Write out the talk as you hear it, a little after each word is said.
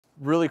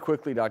Really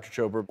quickly, Dr.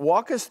 Chopra,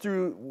 walk us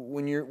through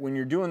when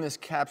you're doing this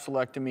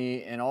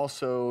capsulectomy, and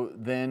also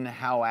then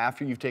how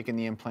after you've taken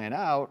the implant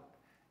out,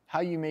 how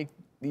you make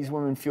these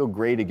women feel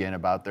great again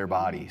about their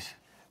bodies.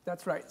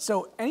 That's right.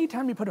 So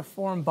anytime you put a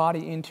foreign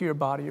body into your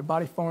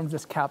body forms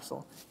this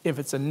capsule. If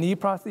it's a knee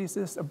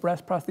prosthesis, a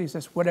breast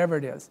prosthesis, whatever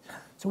it is.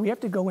 So we have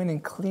to go in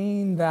and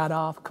clean that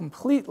off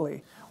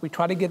completely. We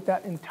try to get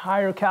that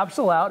entire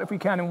capsule out, if we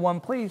can, in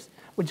one place,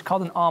 which is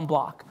called an en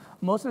bloc.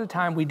 Most of the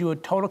time, we do a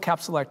total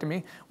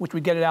capsulectomy, which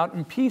we get it out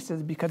in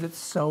pieces because it's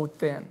so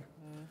thin.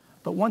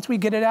 But once we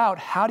get it out,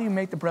 how do you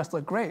make the breast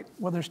look great?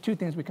 Well, there's two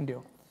things we can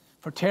do.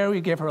 For Terri,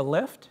 we gave her a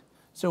lift.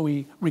 So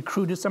we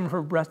recruited some of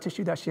her breast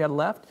tissue that she had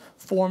left,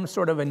 formed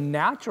sort of a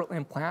natural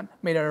implant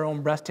made out of her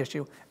own breast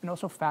tissue, and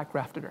also fat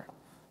grafted her.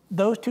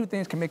 Those two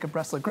things can make a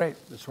breast look great.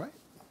 That's right.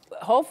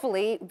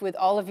 Hopefully, with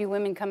all of you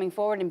women coming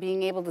forward and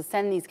being able to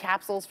send these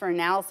capsules for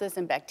analysis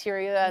and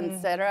bacteria,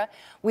 et cetera,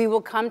 we will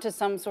come to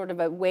some sort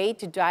of a way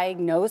to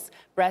diagnose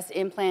breast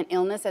implant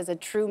illness as a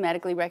true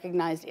medically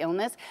recognized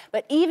illness.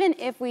 But even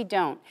if we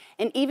don't,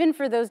 and even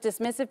for those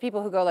dismissive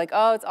people who go like,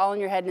 oh, it's all in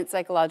your head and it's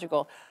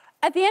psychological,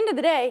 at the end of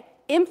the day,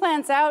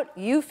 implants out,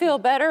 you feel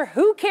better.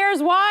 Who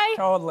cares why?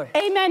 Totally.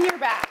 Amen, you're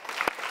back.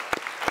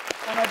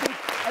 And I think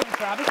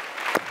Travis,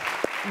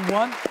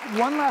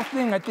 one last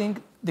thing I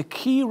think the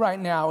key right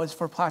now is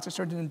for plastic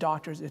surgeons and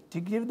doctors is to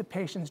give the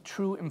patients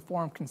true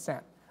informed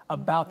consent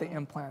about the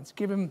implants.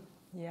 Give them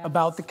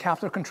about the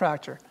capsular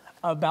contracture,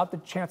 about the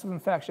chance of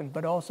infection,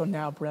 but also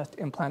now breast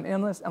implant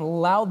illness, and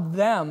allow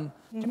them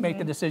to make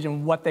the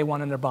decision what they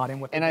want in their body and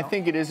what they don't. And I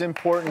think it is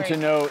important to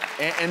note,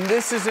 and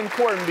this is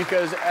important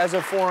because as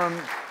a forum,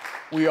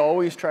 we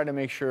always try to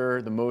make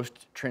sure the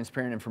most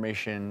transparent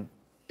information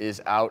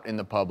is out in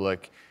the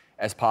public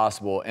as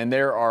possible. And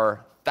there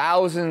are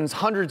thousands,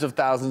 hundreds of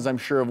thousands, I'm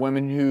sure, of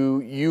women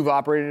who you've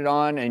operated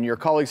on and your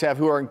colleagues have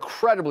who are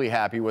incredibly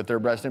happy with their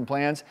breast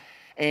implants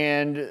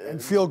and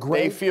feel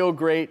great. They feel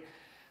great.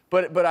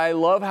 But I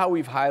love how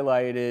we've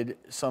highlighted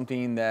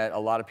something that a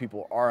lot of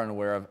people are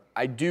unaware of.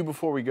 I do,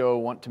 before we go,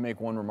 want to make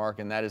one remark,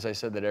 and that is I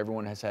said that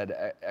everyone has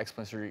had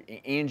explant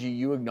surgery. Angie,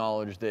 you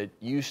acknowledge that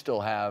you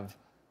still have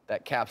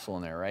that capsule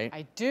in there, right?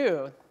 I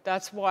do.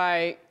 That's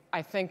why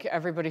I think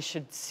everybody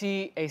should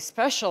see a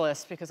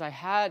specialist, because I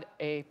had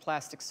a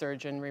plastic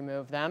surgeon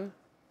remove them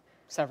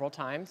several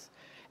times.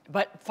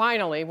 But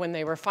finally, when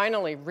they were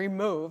finally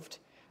removed,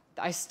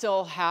 I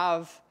still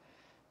have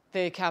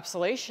the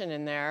encapsulation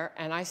in there,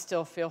 and I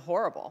still feel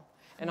horrible.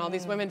 And all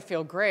these women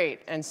feel great.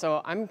 And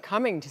so I'm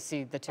coming to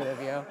see the two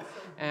of you,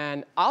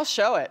 and I'll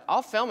show it.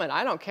 I'll film it.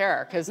 I don't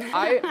care, because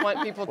I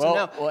want people to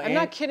know. Well, I'm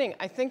not kidding.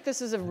 I think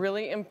this is a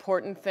really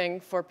important thing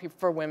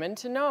for women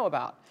to know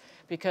about,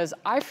 because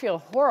I feel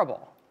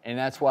horrible. And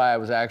that's why I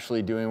was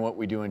actually doing what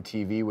we do in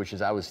TV, which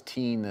is I was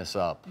teeing this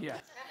up. Yeah.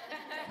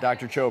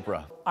 Dr.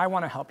 Chopra. I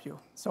want to help you.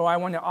 So I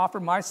want to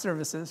offer my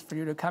services for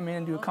you to come in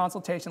and do a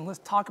consultation. Let's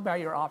talk about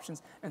your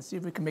options and see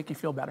if we can make you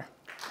feel better.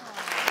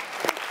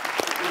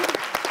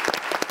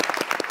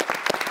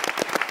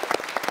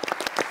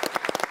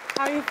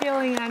 How are you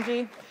feeling,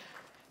 Angie?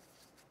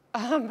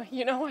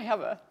 You know, I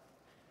have a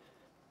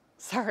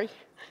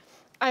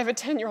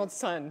 10-year-old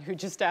son who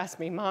just asked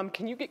me, Mom,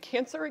 can you get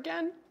cancer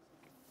again?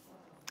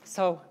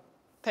 So,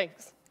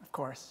 thanks. Of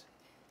course.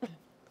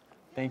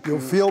 Thank you.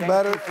 You'll feel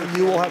better, and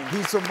you will have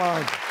peace of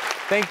mind.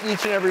 Thank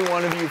each and every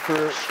one of you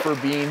for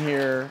being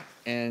here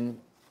and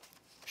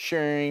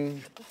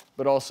sharing,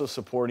 but also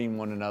supporting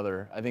one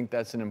another. I think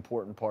that's an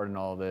important part in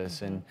all of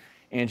this. And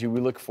Angie, we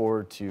look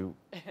forward to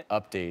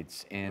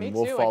updates, and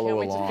we'll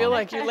follow along. Me too. I can't wait to feel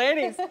like you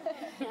ladies.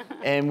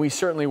 And we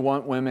certainly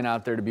want women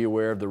out there to be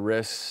aware of the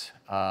risks.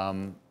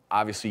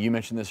 Obviously, you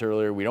mentioned this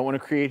earlier. We don't want to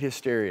create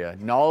hysteria.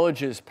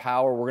 Knowledge is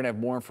power. We're going to have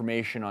more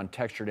information on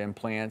textured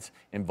implants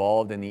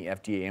involved in the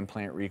FDA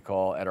implant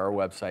recall at our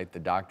website,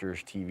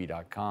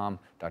 thedoctorstv.com.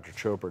 Dr.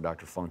 Chopra,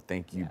 Dr. Funk,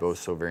 thank you both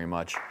so very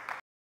much.